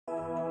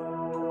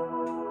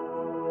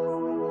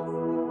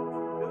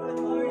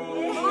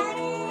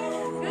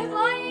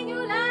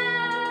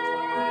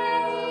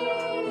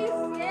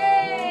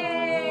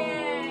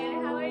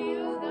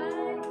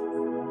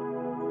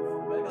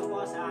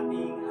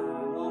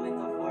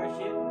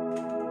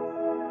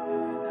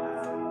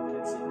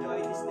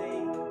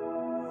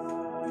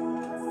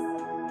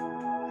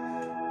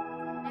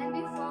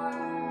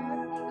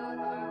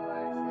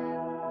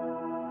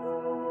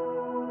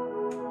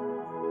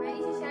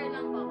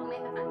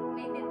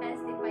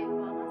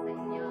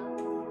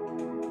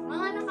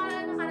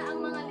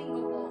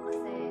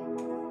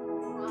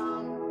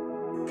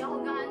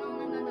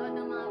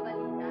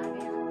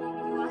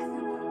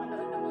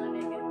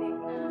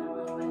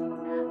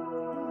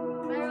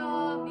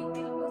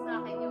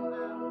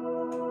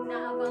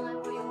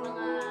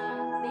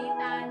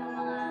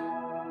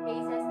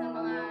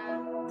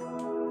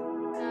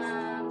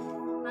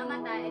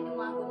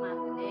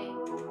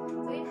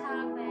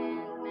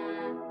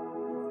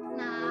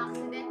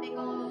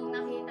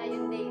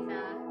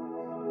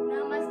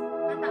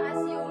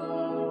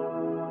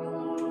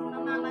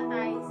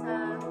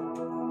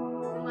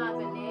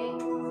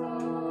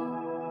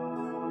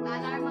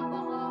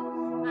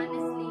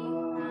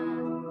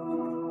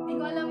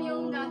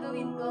yung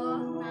gagawin ko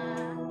na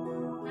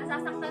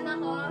nasasaktan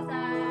ako sa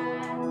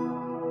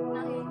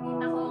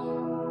nakikita kong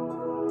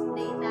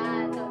data.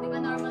 So, di ba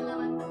normal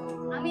naman?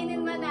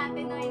 Aminin man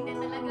natin o hindi,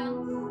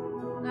 talagang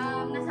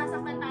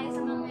nasasaktan tayo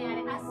sa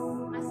mangyayari.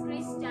 As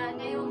Christian,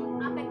 ngayong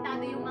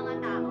apektado yung mga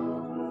tao.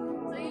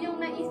 So, yun yung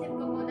naisip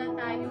ko po that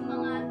time, yung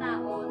mga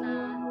tao na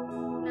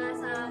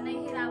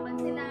nahihirapan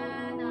sila,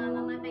 na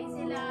mamatay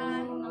sila,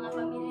 yung mga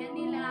pamilya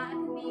nila, at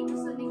hindi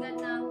gusto ni God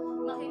na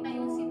makita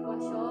yung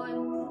sitwasyon.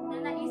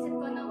 Na naisip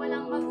ko na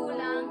walang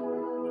magulang,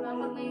 di ba?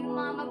 Pag may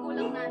mga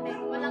magulang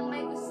natin, walang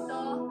may gusto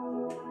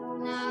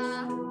na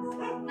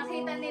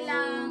nakita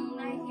nilang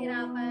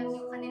nahihirapan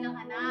yung kanilang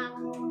anak.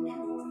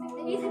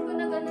 Naisip ko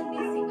na ganun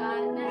din si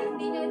God, na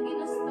hindi niya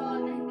ginusto,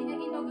 na hindi niya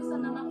ginugusto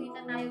na makita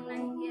tayong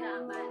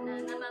nahihirapan, na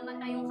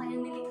namamatay yung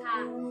kanyang nilikha.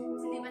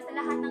 Kasi diba sa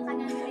lahat ng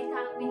kanyang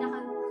nilikha,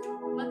 ang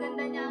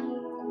maganda niyang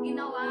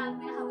ginawa,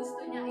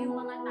 pinakagusto niya yung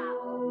mga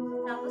tao.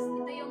 Tapos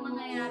ito yung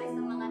mangyayari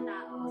sa mga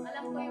tao.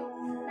 Alam ko yung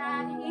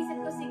naiisip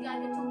ko si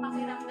God at yung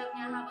pakiramdam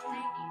niya habang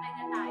nakikita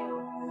niya tayo.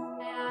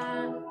 Kaya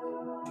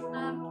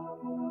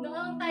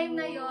noong time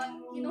na yon,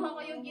 kinuha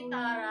ko yung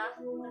gitara,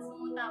 tapos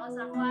pumunta ako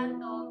sa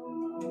kwarto.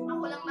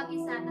 Ako lang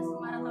mag-isa, tapos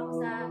sumarap ako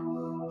sa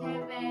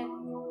heaven.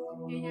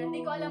 Ganyan. Hindi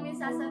ko alam yung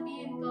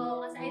sasabihin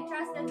ko kasi I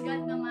trusted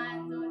God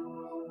naman. So,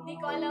 hindi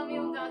ko alam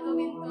yung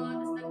gagawin ko.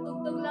 Tapos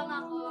nagtugtog lang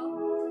ako.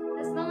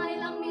 Tapos mga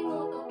ilang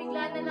minuto,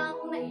 bigla na lang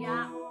akong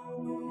naiyak.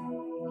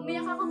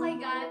 Umiyak ako kay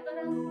God.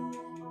 Parang,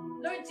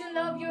 Lord, you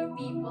love your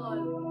people.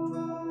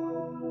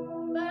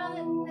 Parang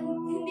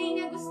hindi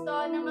niya gusto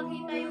na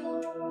makita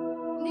yung,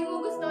 hindi mo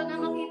gusto na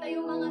makita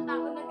yung mga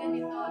tao na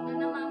ganito, na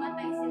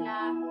namamatay sila,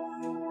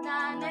 na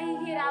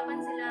nahihirapan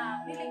sila,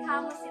 nilikha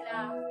mo sila.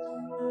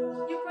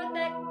 You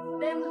protect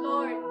them,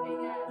 Lord.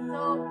 Ganyan.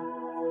 So,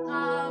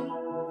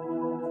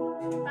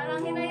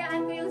 parang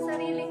hinayaan ko yung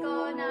sarili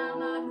ko na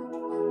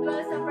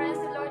mag-dwell sa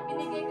presence, Lord.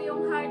 Binigay ko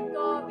yung heart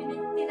ko,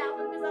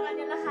 tinapon ko sa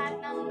kanya lahat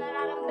ng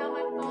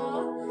nararamdaman ko.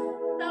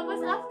 Tapos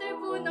after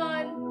po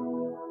nun,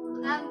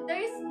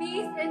 there's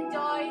peace and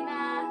joy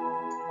na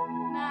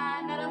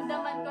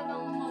naramdaman ko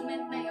nung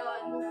moment na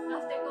yon.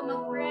 After ko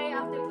mag-pray,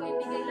 after ko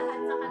ibigay lahat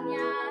sa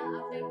kanya,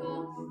 after ko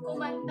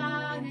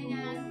kumanta,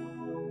 ganyan.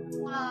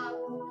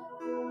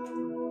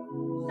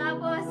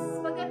 Tapos,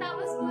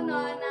 pagkatapos ko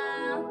nun na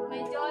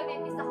may joy,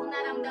 may peace akong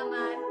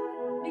naramdaman,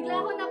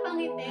 bigla ako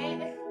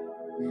napangiti.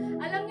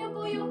 Alam niyo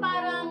po yung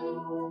parang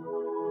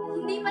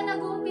hindi pa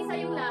nag-uumpisa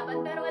yung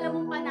laban, pero alam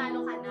mong panalo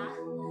ka na.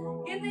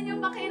 Ganun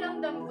yung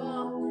pakiramdam ko.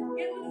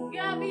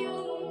 Grabe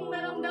yung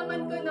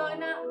naramdaman ko no,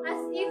 na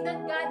as if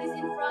that God is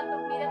in front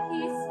of me, that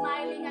He is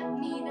smiling at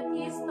me, that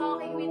He is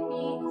talking with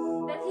me,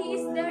 that He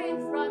is there in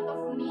front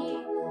of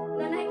me,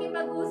 na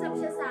nakikipag-usap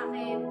siya sa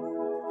akin.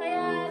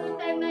 Kaya noong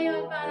time na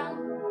yon, parang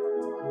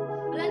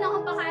wala na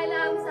akong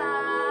pakialam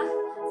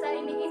sa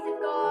iniisip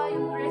ko,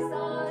 yung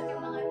result,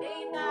 yung mga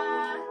data,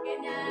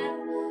 ganyan.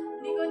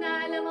 Hindi ko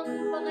na alam ang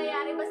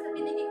pangyayari, basta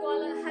binigay ko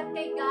lahat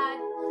kay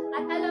God.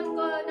 At alam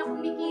ko na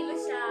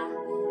kumikilos siya.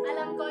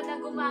 Alam ko na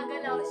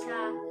gumagalaw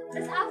siya.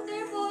 Tapos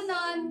after po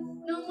nun,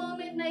 nung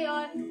moment na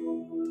yon,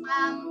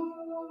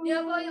 di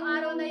ba po yung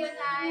araw na yon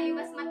ay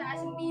mas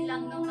mataas yung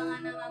bilang ng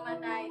mga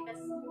namamatay.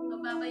 Tapos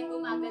mababay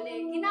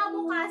gumagaling.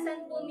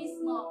 Kinabukasan po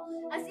mismo.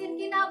 As in,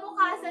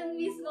 kinabukasan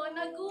mismo,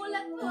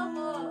 nagulat po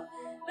ako.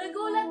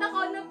 Nagulat ako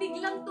na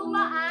biglang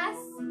tumaas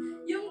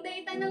yung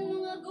data ng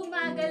mga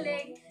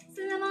gumagaling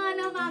sa mga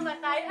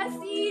namamatay. As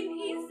in,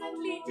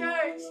 instantly,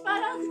 church.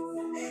 Parang,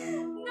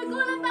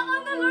 nagulat ako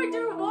na Lord,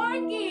 you're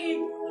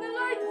working. Na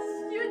Lord,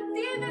 you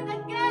did it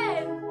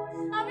again.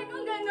 Sabi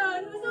kong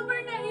ganon.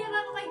 Super naiyak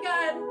ako kay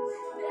God.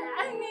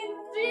 I mean,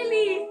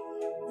 really.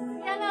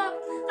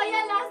 Kaya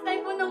last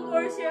time po ng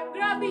worship,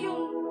 grabe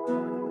yung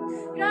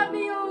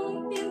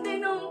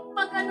tindi nung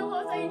pag-ano ko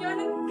sa inyo,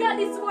 that God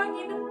is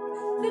working,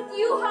 that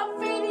you have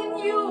faith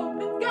in you,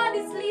 that God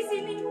is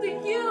listening to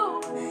you.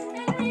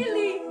 And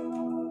really,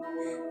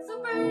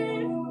 super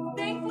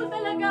thankful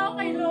talaga ako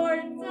kay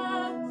Lord.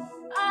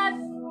 At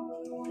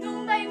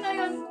nung time na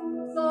yun,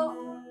 so,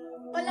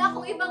 wala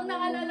akong ibang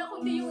naalala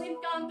kundi yung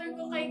encounter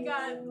ko kay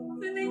God.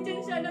 So, nandiyan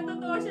siya,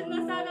 natotoo siya,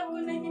 nasa harap ko,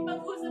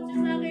 nakikipag-usap siya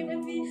sa akin,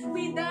 and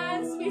we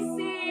dance, we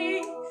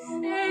sing,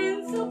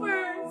 and super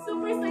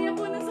saya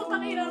po na sa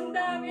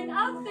pakiramdam. And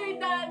after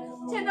that,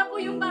 siya na po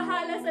yung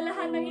bahala sa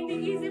lahat ng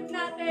iniisip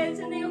natin,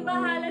 siya na yung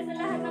bahala sa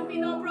lahat ng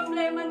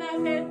pinoproblema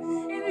natin,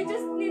 and we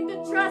just need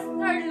to trust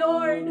our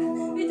Lord.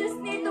 We just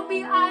need to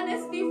be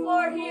honest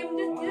before Him.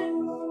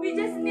 We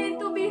just need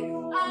to be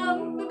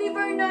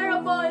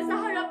vulnerable sa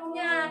harap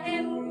niya,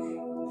 and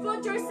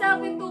put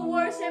yourself into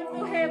worship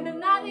to Him, that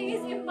nothing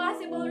is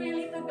impossible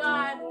really to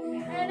God.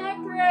 And I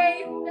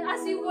pray that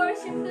as you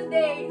worship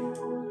today,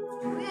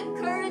 we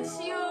encourage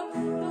you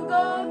to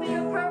go to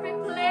your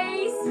perfect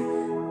place,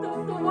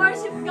 to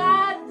worship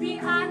God,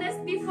 be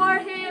honest before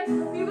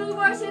Him. We will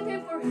worship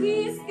Him for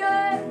He is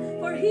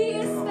good, for He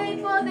is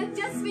faithful, not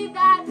just with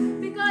that,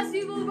 because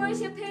we will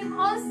worship Him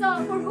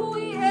also for who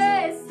He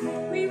is.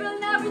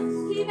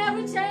 He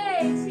never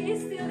changed. He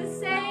is still the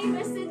same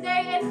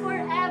yesterday and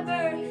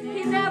forever.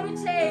 He never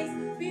changed.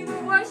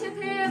 worship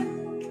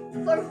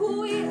Him for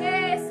who He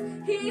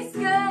is. He is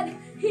good.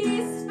 He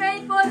is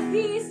faithful.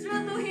 He is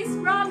true to His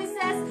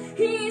promises.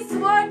 He is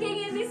working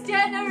in this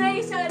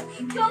generation.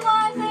 Come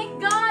on,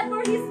 thank God for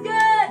His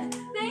good.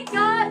 Thank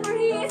God for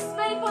He is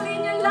faithful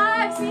in your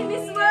lives, in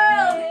this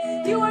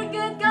world. You are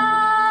good,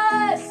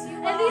 God.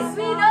 And this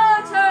we know,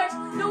 church,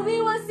 that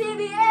we will see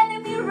the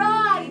enemy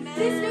run.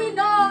 This we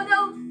know,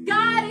 that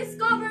God is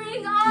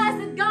covering us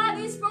and God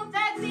is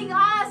protecting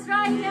us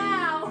right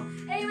now.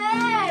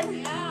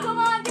 Amen. Come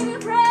on, give you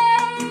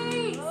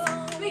praise.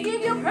 We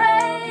give you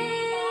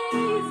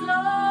praise, Lord.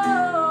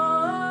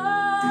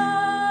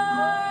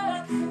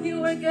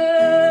 You are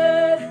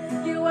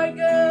good. You are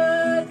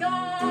good, God.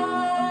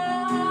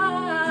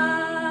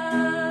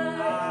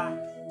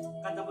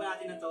 Kanta po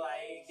natin na to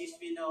ay This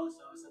We Know.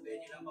 So sabihin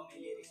niyo lang po may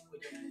lyrics po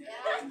dyan.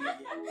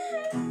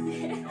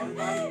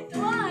 Come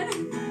on.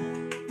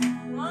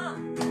 Come on.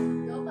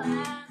 Go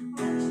back.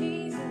 Oh,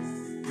 Jesus.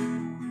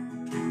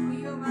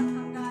 We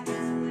overcome God in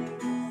this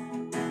place.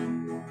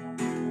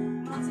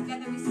 Come on,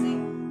 together we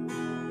sing.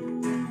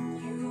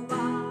 You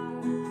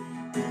are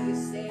who you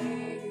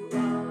say you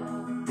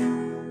are.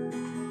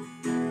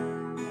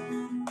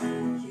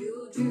 You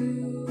do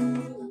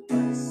what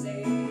you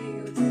say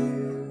you do.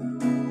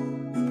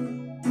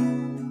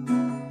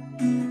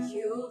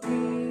 You'll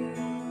be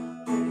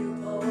who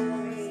you've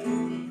always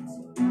been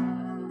to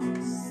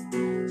us,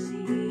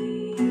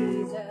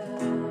 Jesus.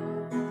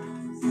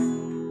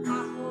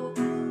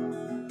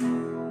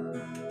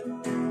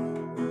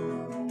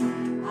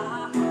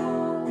 Our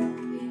hope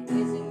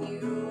is in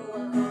you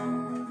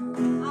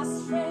alone. Our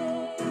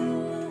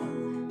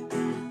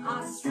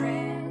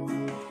strength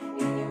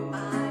in your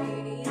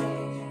mighty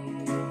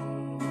name.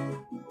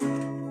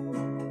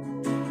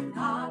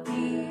 Our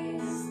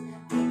peace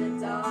in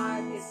the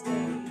darkest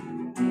days,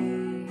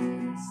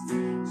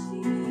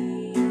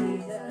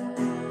 Jesus.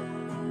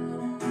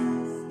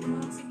 Come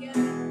on,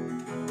 together.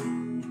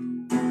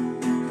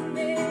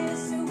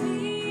 This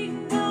we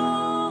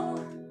know,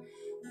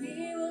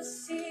 we will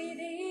see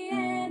the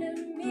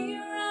enemy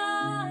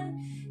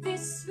run.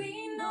 This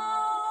we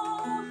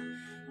know,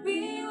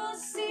 we will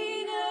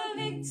see the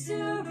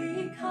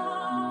victory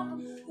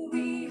come.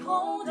 We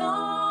hold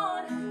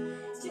on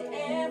to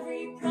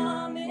every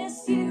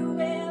promise you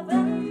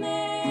ever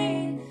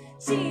made.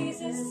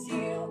 Jesus,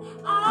 you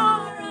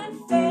are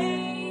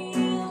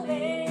unfailing.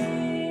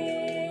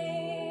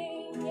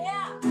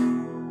 Yeah.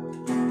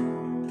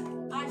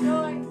 Our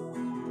joy in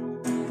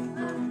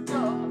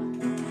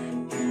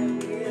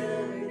the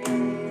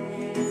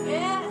wilderness.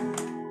 Yeah.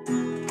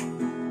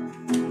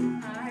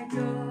 Our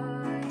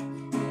joy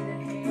in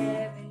the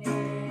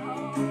heaviness.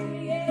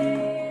 Oh,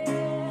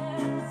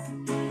 yes.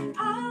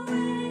 Our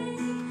way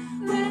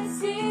when it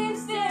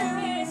seems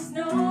there is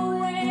no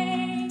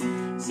way.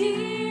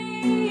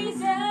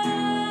 Jesus.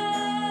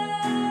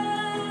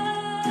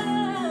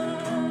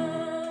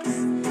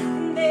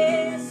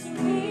 This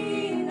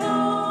we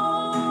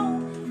know,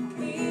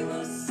 we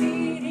will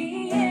see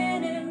the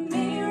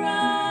enemy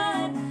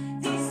run.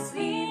 This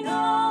we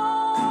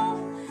know,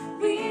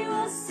 we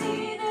will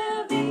see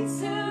the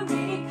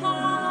victory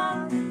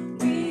come.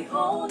 We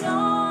hold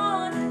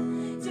on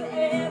to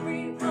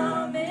every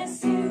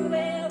promise you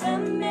ever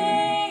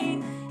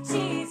made.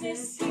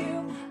 Jesus,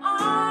 you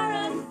are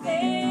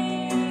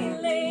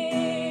unfailing.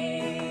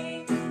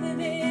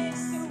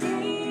 This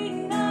we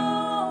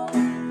know,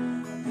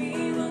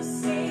 we will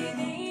see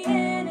the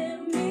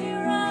enemy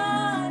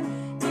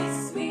run.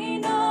 This we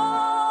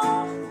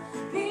know,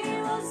 we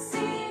will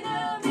see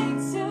the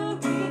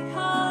victory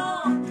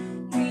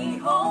come. We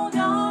hold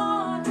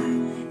on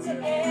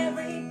to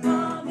every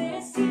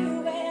promise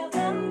you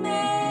ever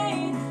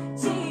made.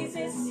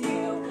 Jesus,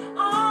 you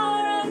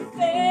are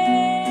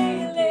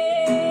unfailing.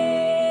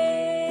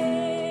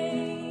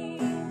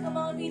 Come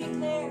on, we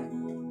declare.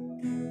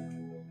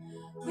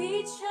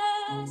 We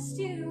trust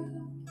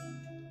you.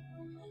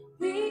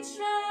 We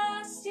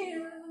trust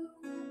you.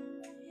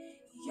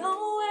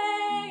 Your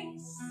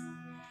ways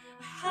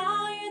are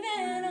higher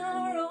than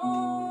our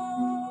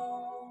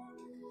own.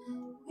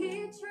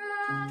 We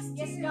trust you.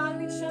 Yes, God,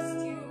 we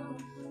trust you.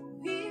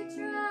 We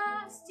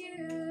trust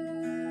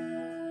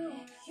you.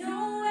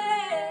 Your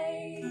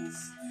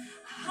ways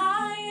are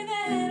higher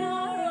than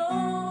our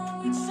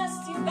own. We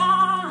trust you,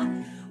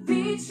 God.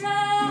 We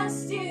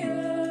trust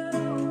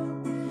you.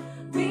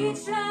 We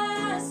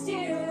trust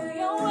you.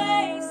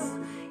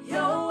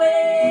 Your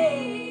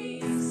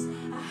ways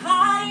are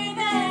higher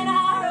than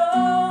our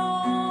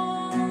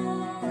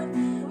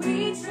own.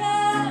 We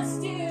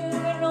trust you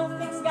in all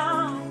things,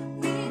 God.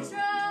 We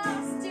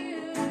trust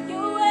you.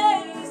 Your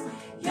ways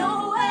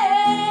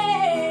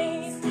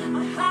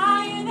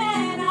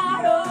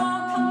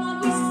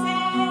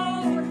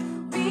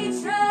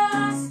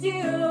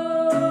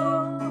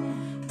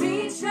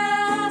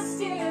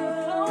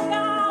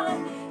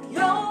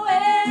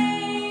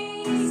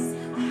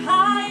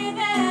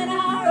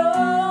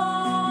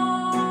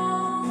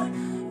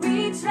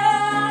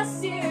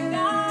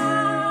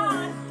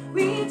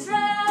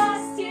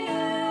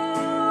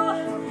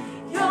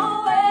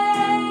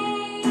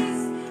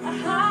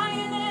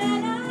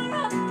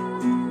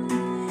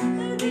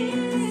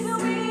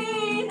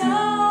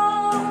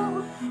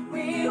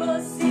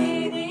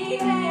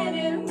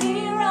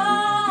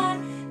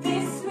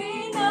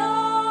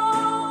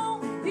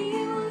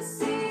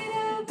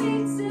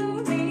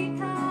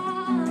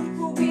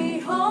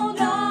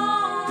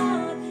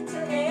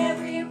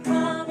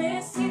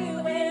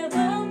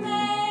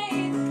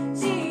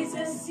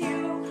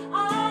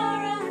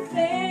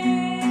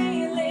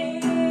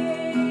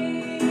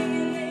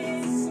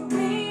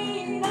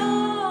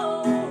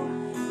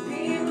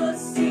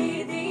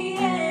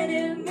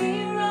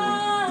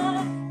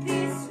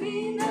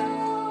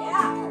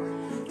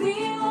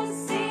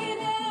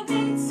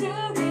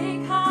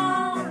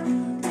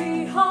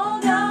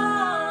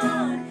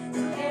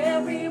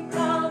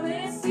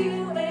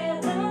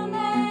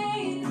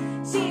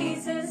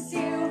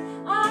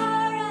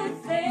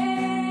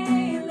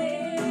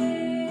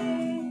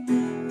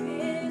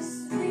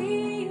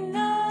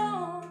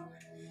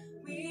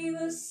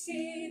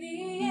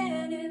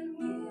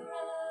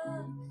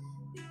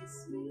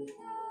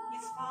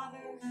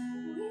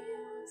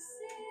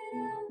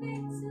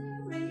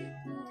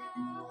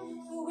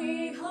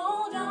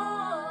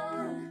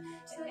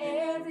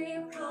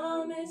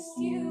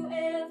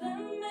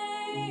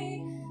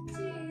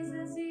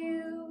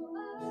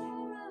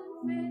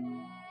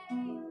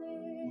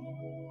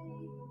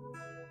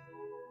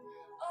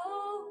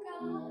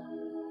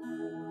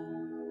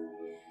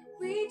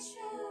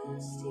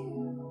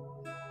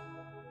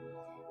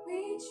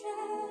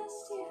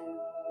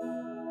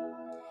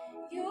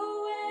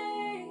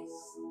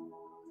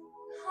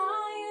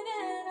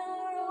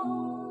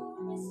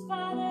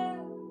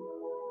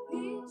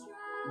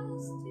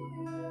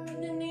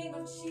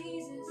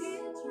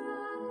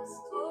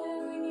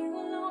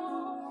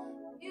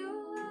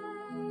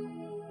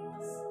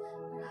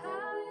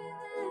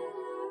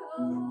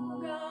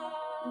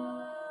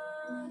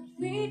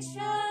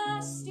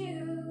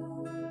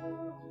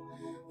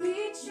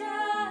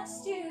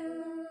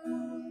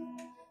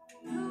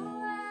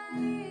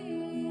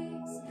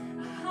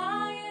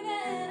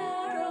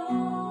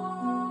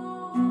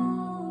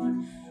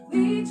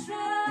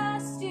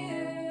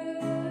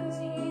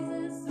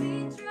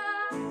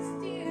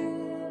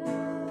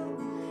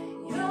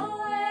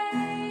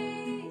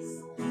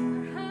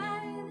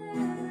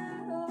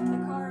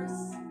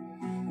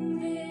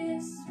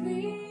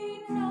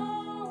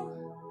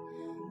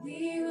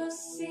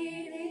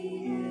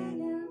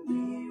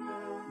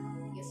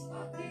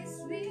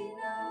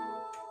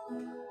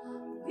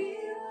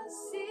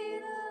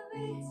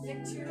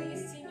Victory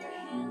is in your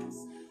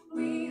hands.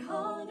 We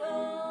hold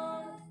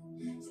on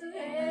to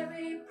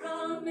every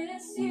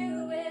promise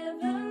you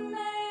ever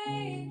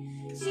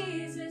made.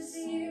 Jesus,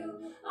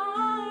 you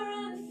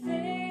are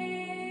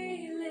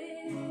unfailing.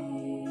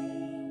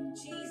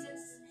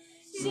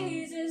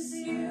 Jesus,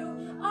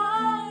 you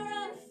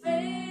are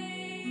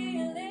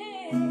unfailing.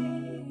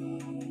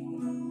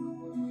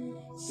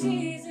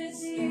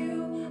 Jesus,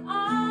 you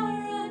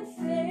are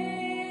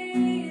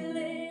unfailing.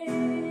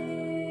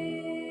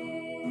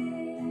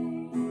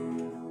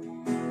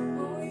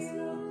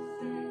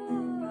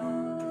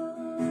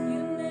 Oh,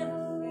 you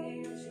never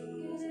fail,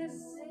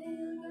 Jesus.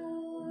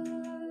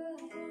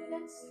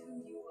 That's who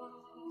you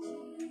are,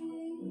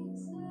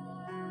 Jesus.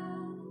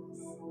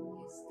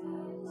 Yes,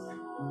 God.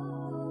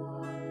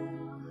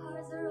 Our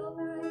hearts are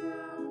open right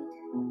now.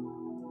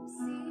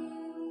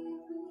 Sing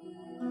from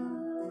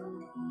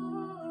you.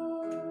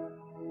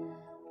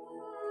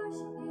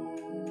 Worship you.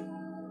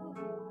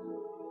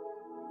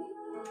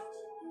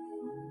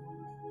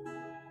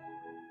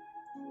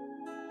 We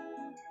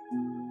worship you.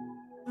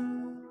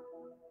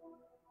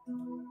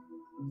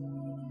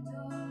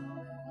 Though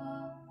we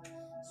walk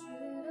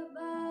through the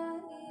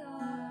valley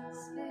of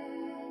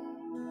despair,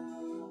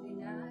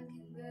 and I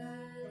can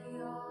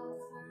barely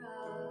offer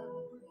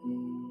up a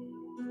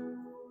prayer.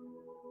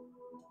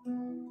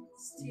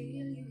 Still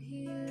you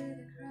hear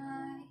the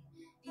cry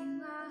in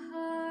my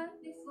heart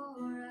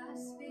before I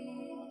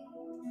speak.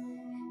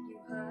 You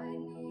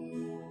hide me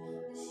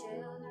in the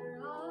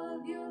shelter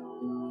of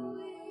your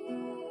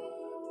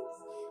wings.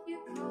 You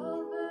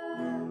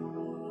cover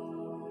me.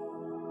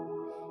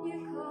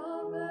 You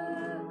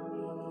cover me.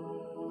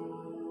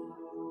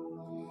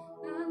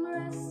 I'm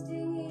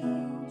resting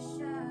in your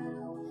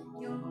shadow.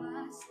 You're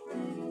my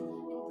strength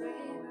and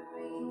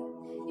bravery.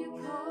 You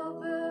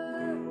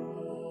cover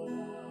me.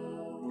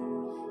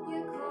 You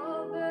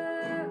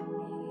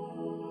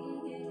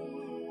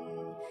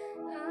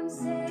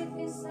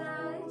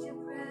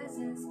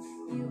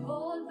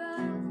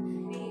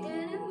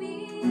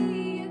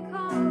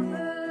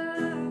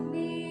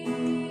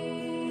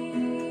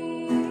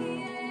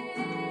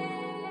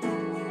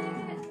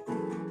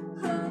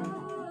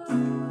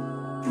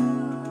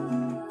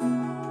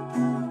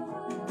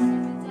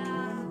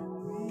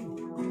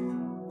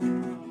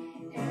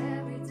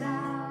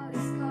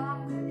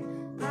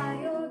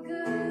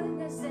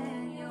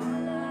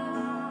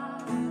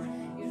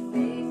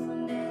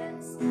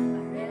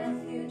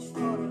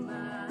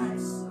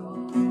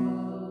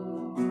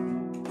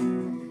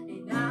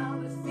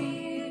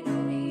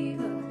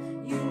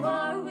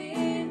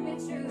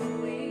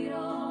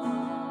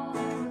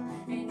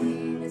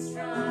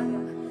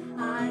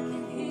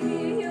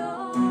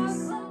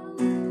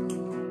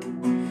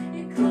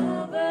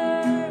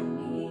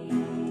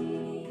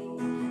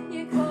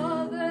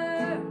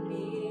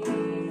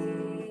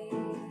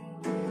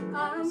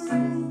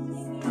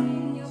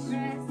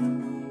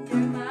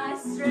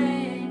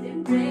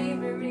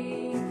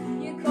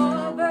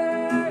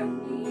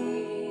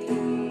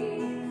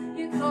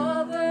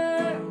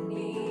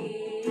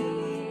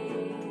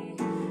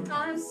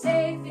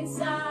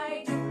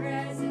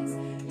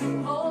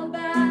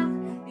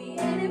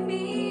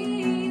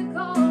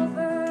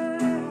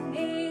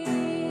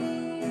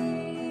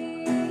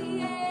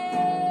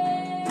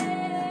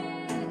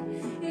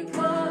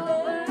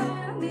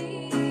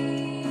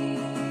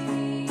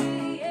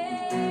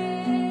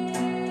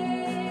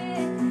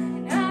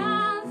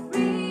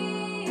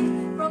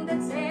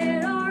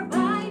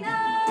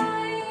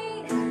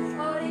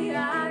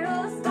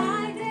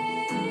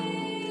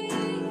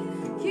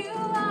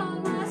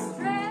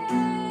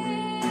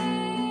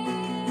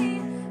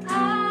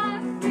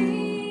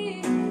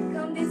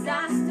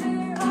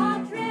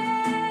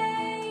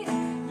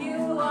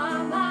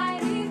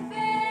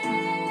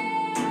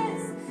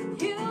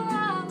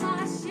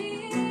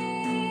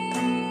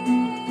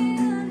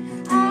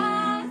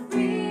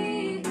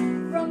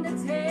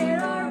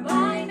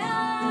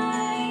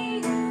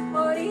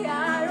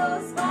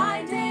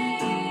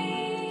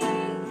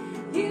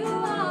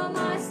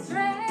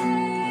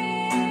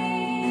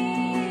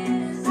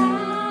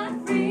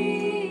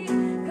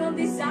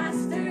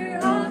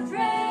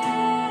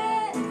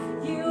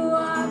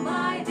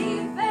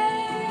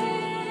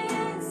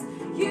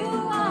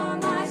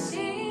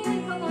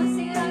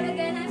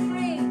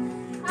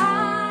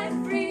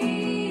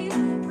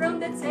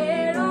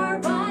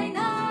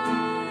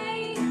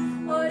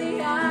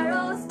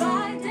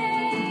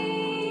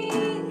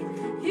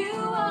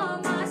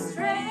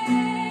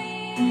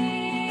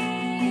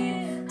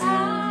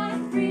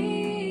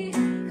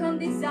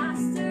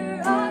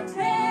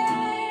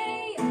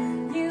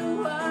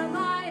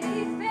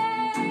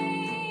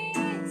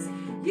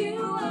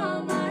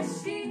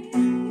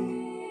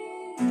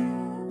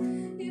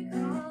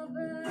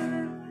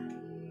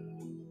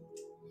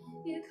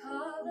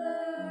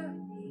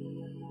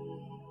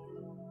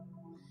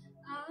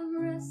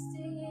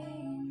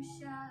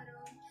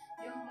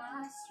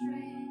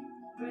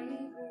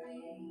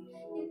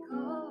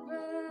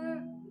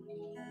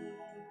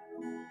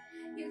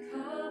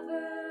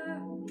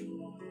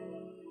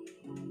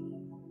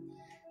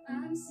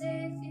I'm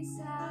safe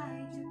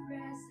inside your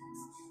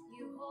presence.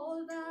 You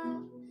hold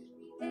back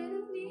the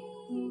enemy.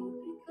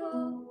 You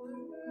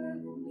cover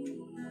me.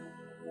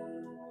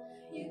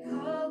 You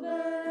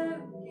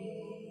cover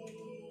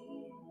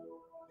me.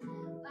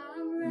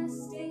 I'm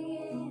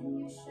resting in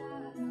your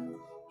shadow.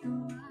 You're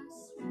my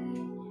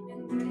strength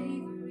and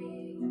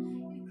bravery.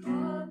 You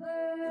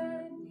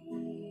cover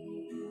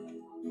me.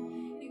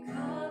 You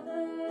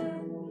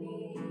cover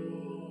me.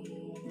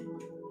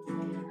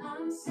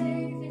 I'm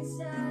safe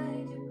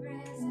inside your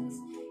presence.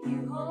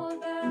 You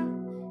hold back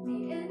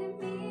the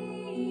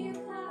enemy. You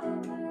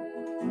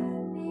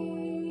cover me.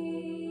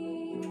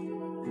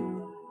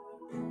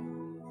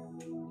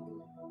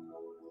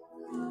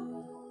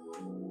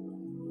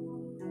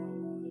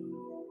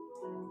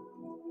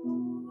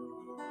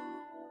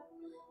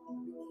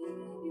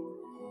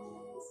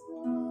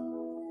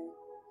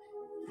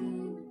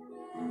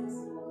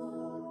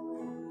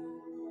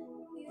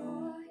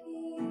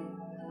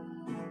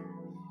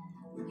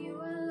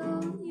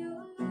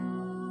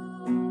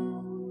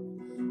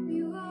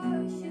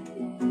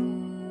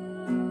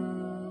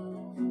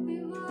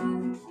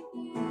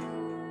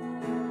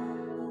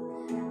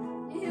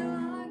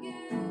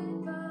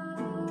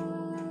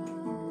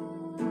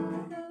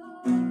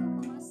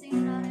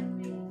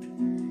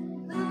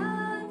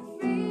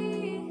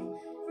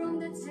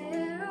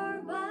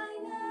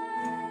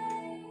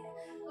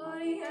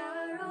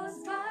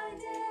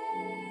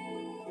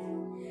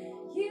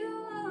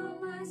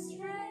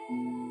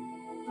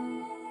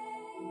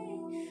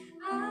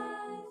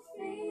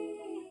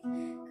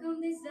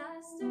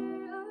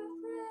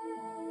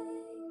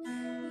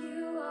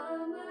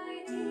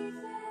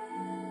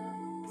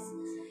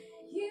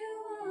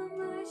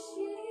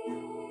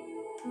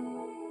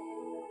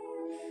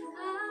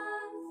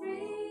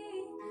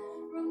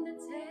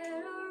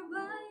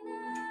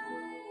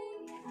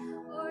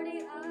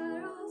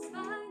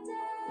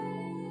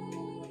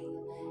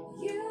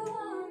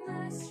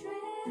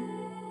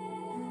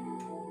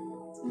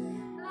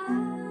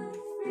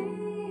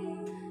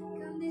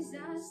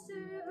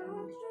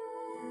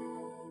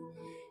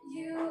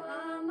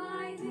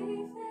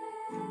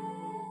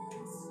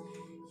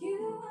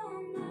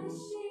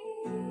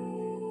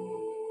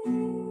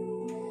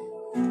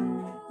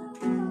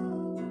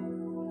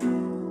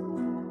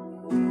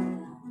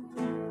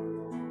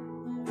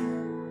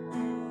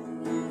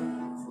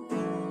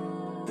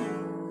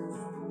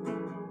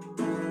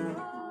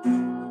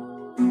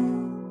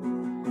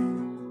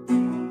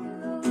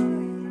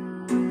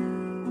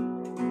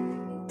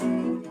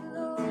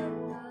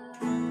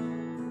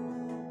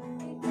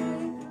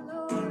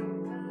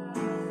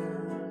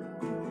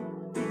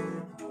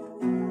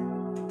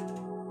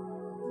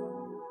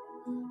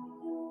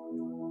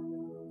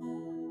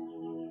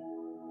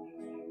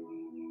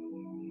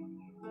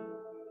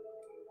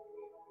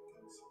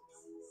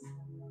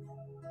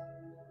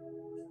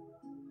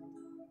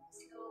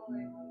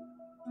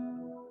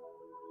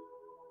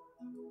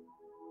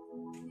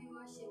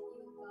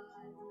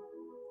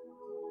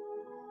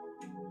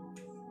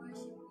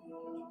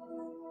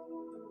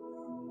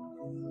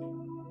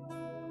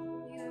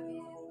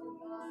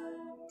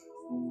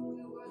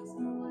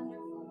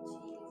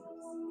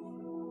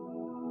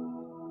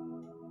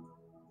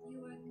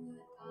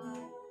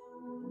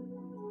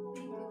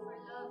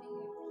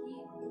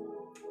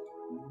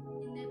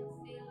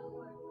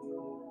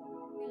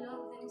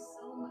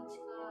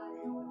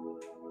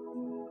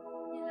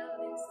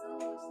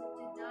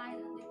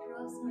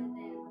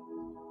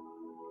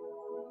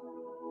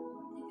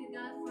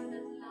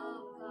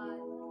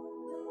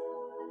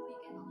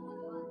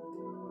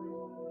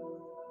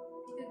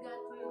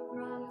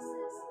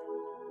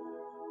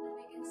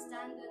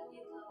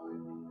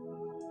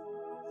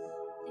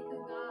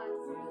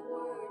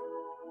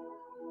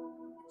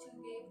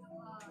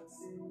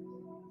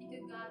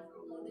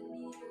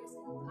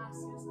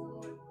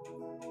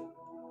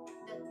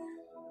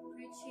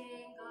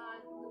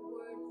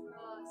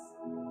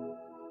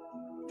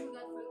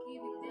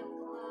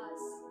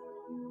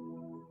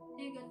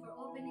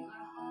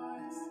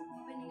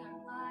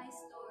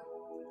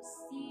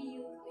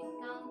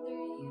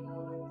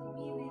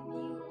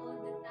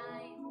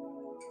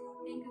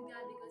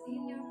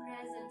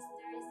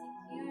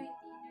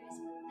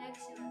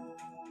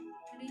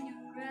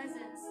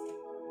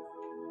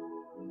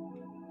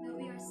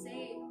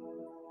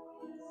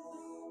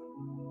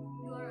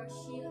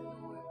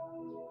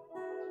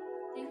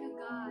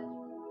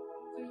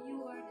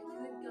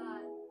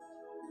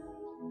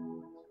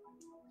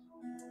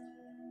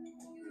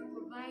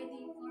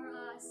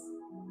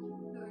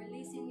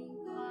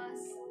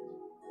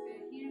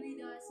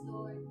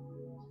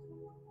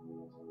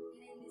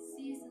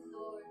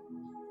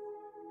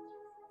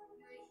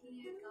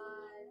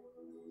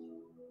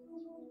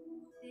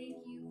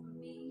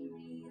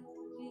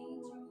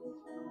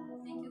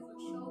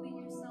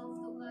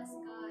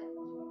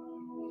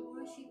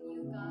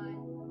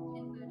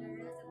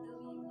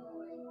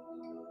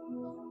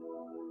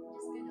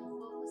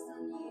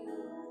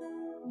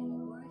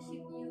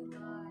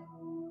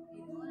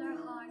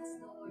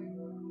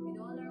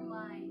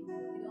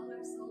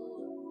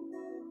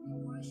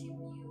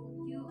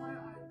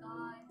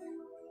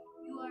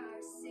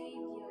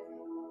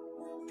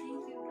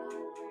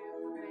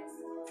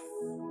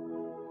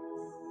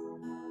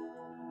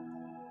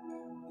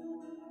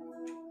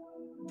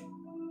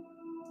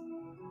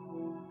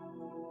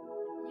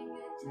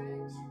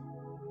 church.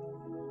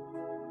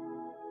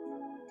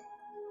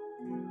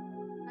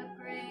 I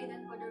pray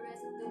that for the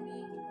rest of the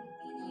week, you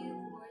continue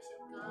to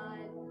worship God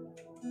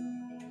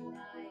in your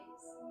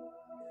lives.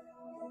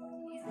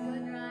 He's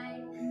good,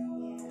 right?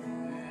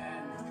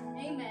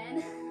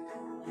 Amen.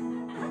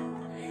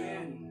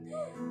 Amen.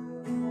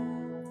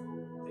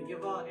 Thank you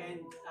po.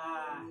 And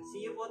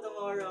see you po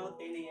tomorrow,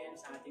 10 a.m.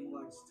 sa ating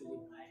Words to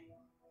Live by.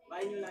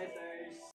 Bye, Newlifers!